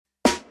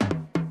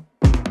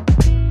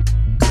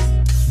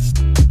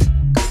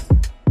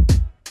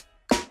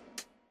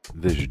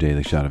This is your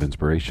daily shot of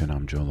inspiration.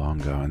 I'm Joe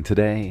Longo, and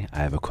today I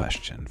have a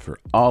question for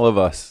all of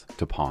us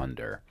to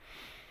ponder.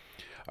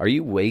 Are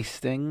you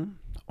wasting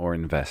or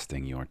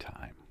investing your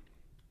time?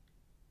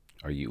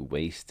 Are you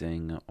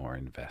wasting or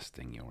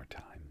investing your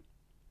time?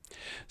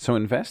 So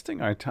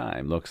investing our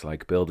time looks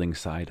like building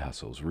side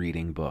hustles,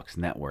 reading books,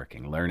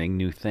 networking, learning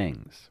new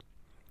things,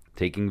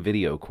 taking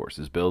video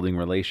courses, building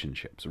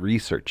relationships,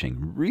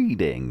 researching,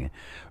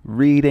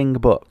 reading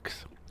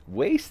books.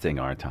 Wasting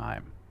our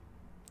time.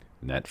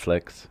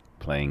 Netflix,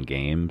 playing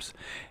games,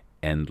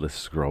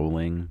 endless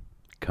scrolling,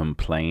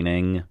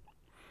 complaining,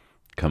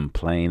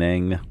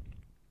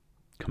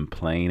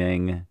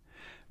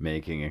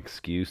 making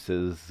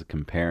excuses,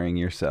 comparing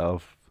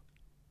yourself,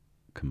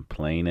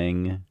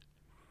 complaining.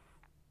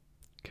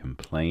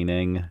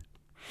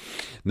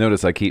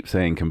 Notice I keep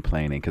saying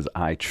complaining because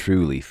I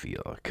truly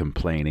feel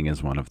complaining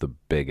is one of the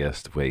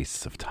biggest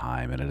wastes of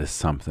time, and it is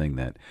something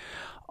that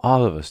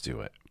all of us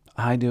do it.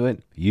 I do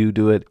it, you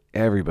do it,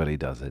 everybody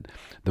does it.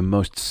 The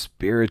most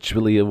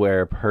spiritually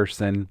aware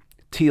person,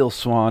 Teal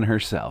Swan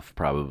herself,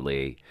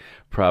 probably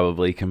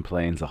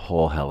complains a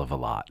whole hell of a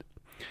lot.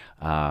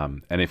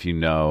 And if you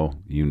know,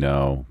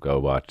 go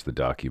watch the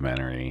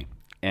documentary.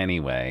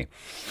 Anyway,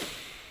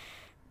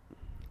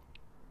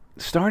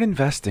 start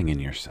investing in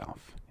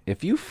yourself.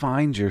 If you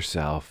find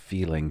yourself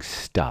feeling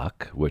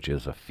stuck, which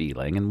is a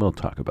feeling, and we'll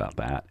talk about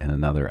that in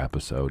another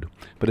episode,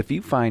 but if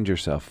you find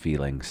yourself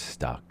feeling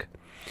stuck,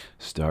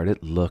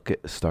 start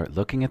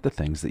looking at the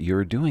things that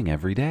you're doing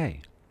every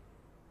day.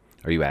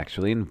 Are you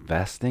actually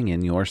investing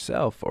in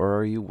yourself, or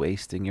are you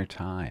wasting your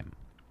time?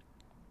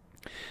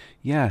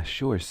 Yeah,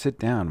 sure, sit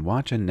down,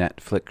 watch a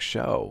Netflix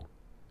show.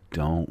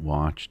 Don't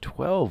watch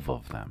 12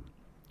 of them,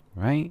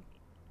 right?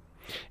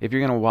 If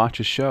you're going to watch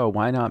a show,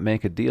 why not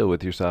make a deal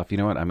with yourself? You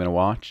know what? I'm going to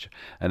watch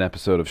an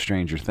episode of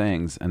Stranger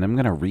Things, and I'm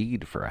going to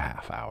read for a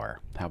half hour.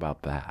 How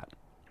about that?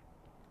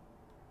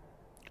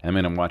 I'm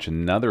going to watch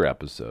another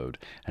episode,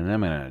 and then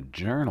I'm going to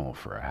journal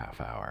for a half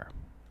hour.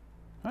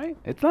 Right?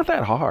 It's not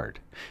that hard.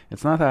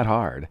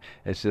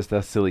 It's just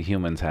us silly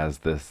humans has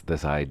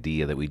this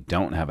idea that we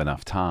don't have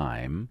enough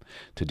time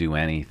to do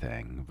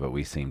anything, but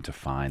we seem to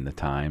find the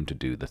time to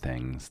do the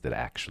things that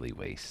actually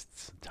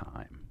wastes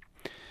time.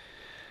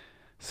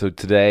 So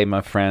today,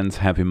 my friends,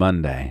 happy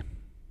Monday.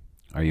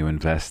 Are you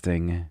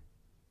investing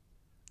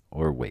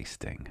or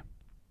wasting?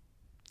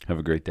 Have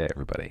a great day,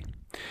 everybody.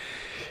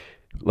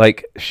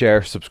 Like,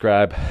 share,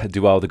 subscribe,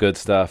 do all the good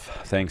stuff.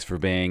 Thanks for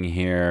being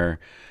here.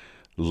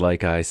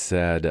 Like I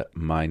said,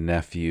 my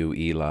nephew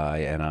Eli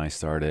and I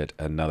started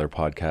another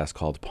podcast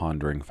called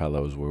Pondering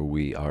Fellows, where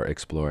we are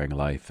exploring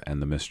life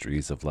and the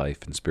mysteries of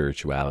life and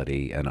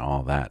spirituality and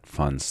all that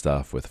fun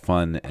stuff with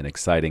fun and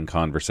exciting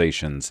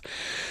conversations.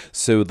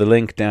 So the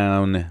link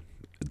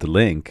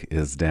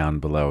is down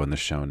below in the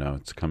show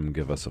notes. Come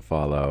give us a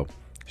follow.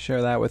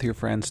 Share that with your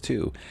friends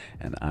too.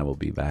 And I will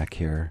be back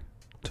here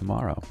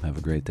tomorrow. Have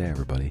a great day,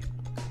 everybody.